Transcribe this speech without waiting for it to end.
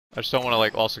I just don't want to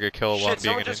like also get killed while I'm Shit,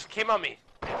 being someone in just it. came on me.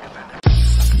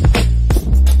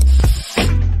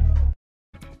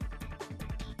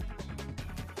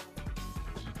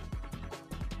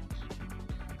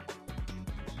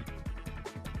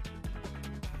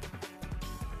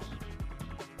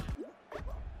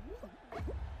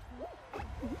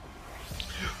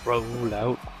 Roll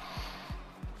out.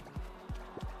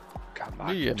 Got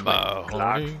my Me and twin my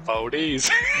Glock homie. 40s.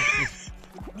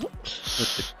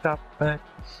 With the top back.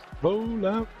 Roll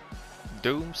out.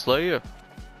 Doom Slayer.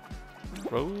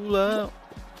 Roll out.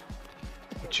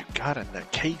 What you got in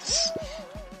that case?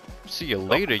 See you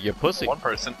later, you pussy. One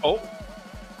person. Oh.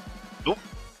 Nope.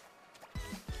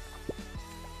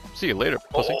 See you later,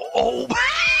 pussy. Oh.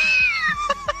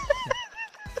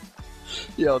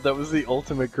 Yo, that was the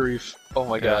ultimate grief. Oh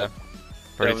my god.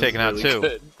 Already taken out two.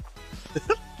 Good.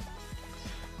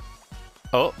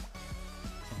 Oh.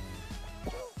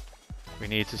 We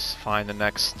need to find the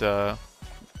next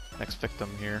victim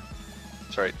here.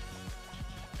 That's right.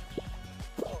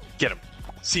 Get him.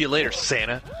 See you later,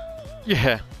 Santa.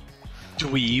 Yeah.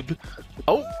 Dweeb.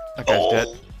 Oh, that guy's dead.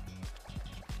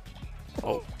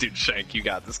 Oh, dude, Shank, you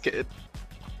got this kid.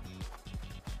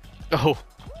 Oh.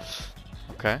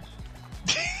 Okay.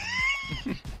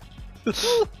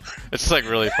 It's like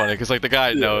really funny because like the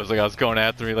guy knows like I was going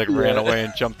after me, like ran away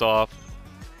and jumped off.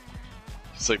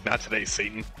 It's like, not today,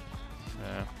 Satan.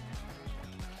 Yeah.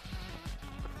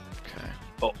 Okay.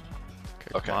 Oh.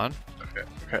 Okay, come on.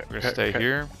 Okay. We're gonna stay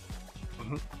here.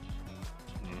 Mhm.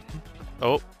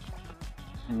 Oh.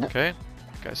 Okay.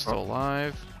 Guy's still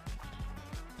alive.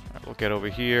 Alright, we'll get over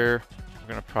here. We're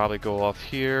gonna probably go off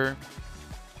here.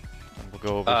 And we'll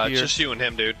go over here. Just you and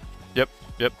him, dude. Yep.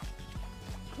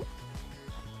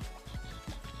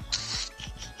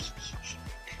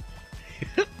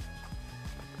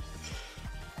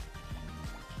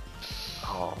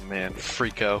 Oh man,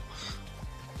 freako.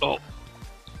 Oh.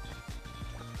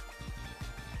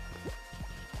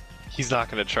 He's not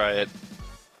gonna try it.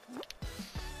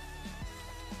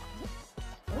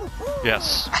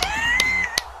 Yes.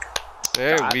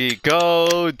 There we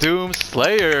go. Doom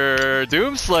Slayer.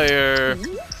 Doom Slayer.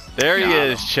 There he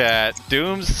is, chat.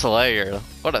 Doom Slayer.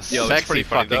 What a Yo, sexy pretty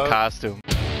funny, fucking though. costume.